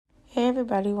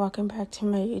everybody, welcome back to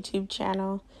my YouTube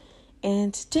channel.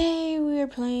 And today we are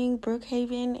playing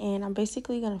Brookhaven, and I'm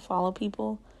basically going to follow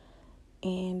people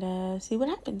and see what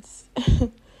happens.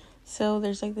 So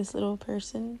there's like this little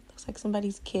person, looks like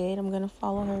somebody's kid. I'm going to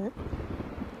follow her.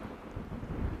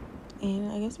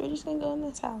 And I guess we're just going to go in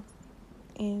this house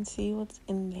and see what's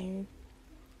in there.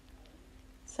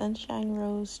 Sunshine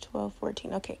Rose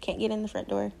 1214. Okay, can't get in the front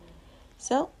door.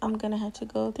 So I'm going to have to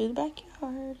go through the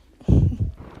backyard.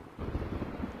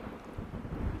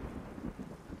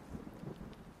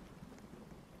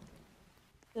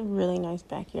 A really nice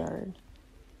backyard.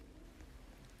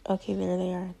 Okay, there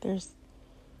they are. That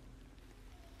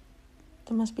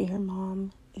must be her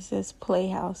mom. It says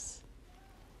playhouse.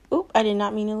 Oop, I did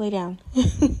not mean to lay down.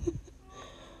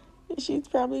 She's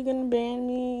probably gonna ban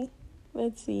me.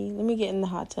 Let's see. Let me get in the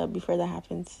hot tub before that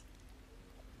happens.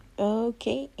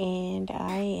 Okay, and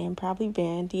I am probably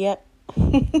banned. Yep.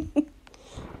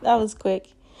 That was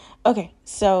quick. Okay,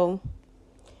 so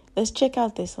let's check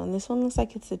out this one. This one looks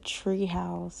like it's a tree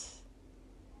house.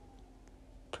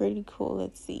 Pretty cool.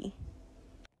 Let's see.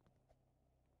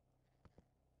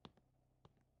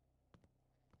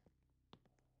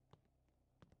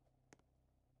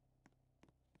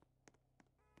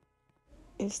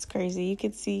 It's crazy. You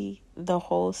could see the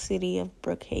whole city of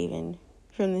Brookhaven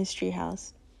from this tree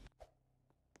house.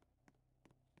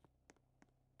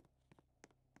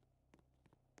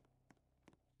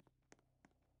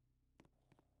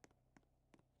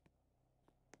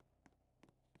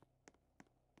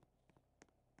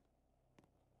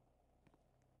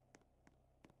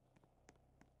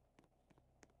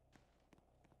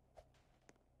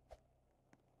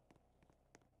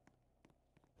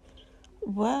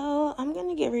 Well, I'm going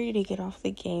to get ready to get off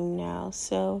the game now.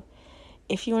 So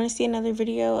if you want to see another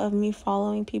video of me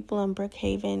following people in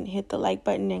Brookhaven, hit the like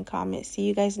button and comment. See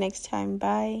you guys next time.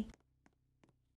 Bye.